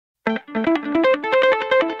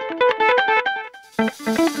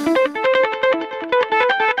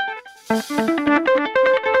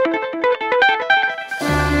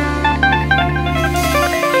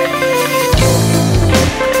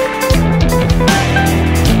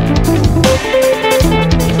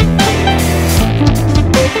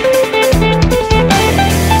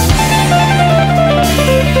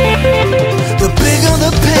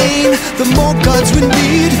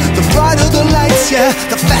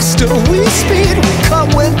faster we speed. We cut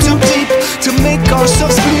way too deep to make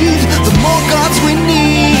ourselves bleed. The more gods we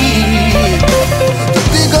need, the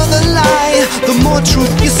bigger the lie, the more truth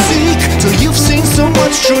you seek. Till you've seen so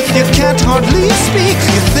much truth you can't hardly speak.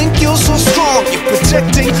 You think you're so strong, you're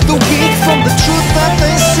protecting the weak from the truth that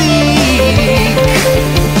they seek.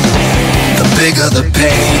 The bigger the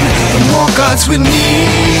pain, the more gods we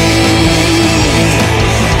need.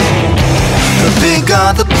 The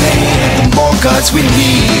bigger the pain, the more gods we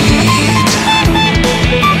need.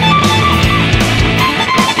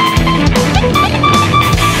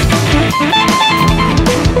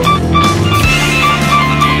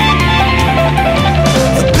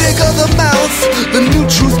 The bigger the mouth, the new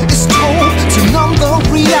truth is told to numb the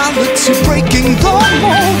reality, breaking the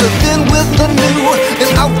mold. Within with the new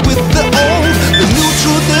and out with the old, the new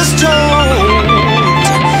truth is told.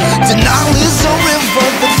 Denial is a river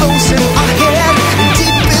that flows in our head, and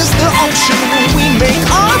deep is the ocean when we make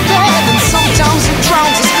our bed. And sometimes it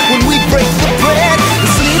drowns us when we break the bread and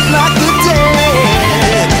sleep like the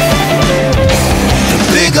dead. The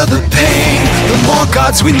bigger the pain, the more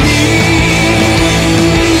gods we need.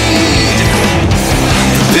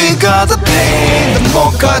 The bigger the pain, the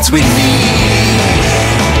more gods we need.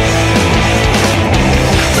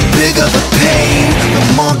 The bigger the pain, the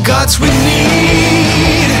more gods we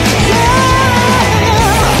need. Yeah,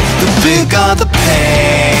 the bigger the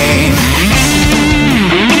pain.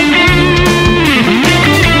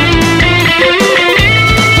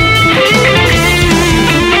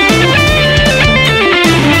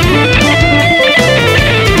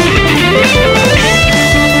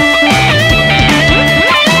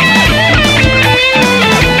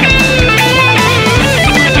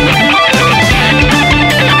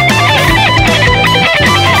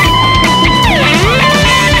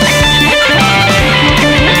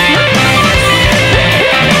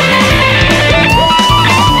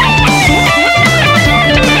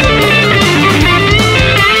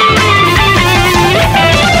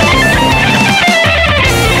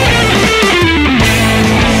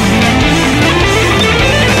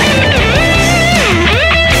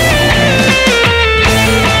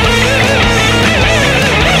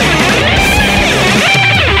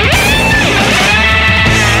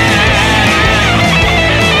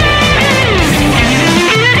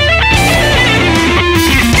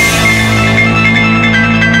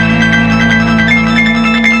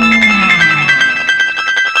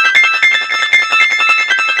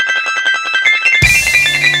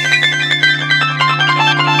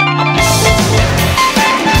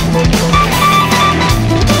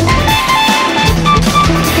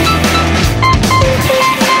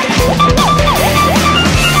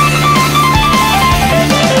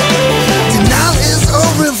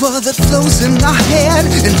 That flows in our head,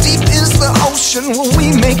 and deep is the ocean when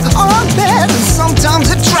we make our bed. And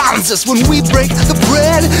sometimes it drowns us when we break the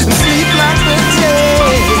bread and sleep like the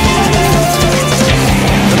dead.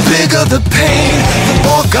 The bigger the pain, the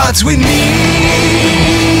more gods we need.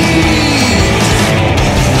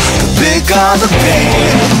 The bigger the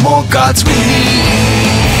pain, the more gods we need.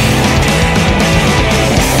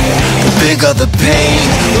 The bigger the pain,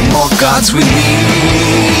 the more gods we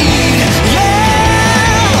need.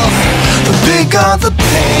 The bigger the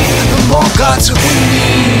pain, the more gods we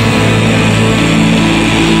need.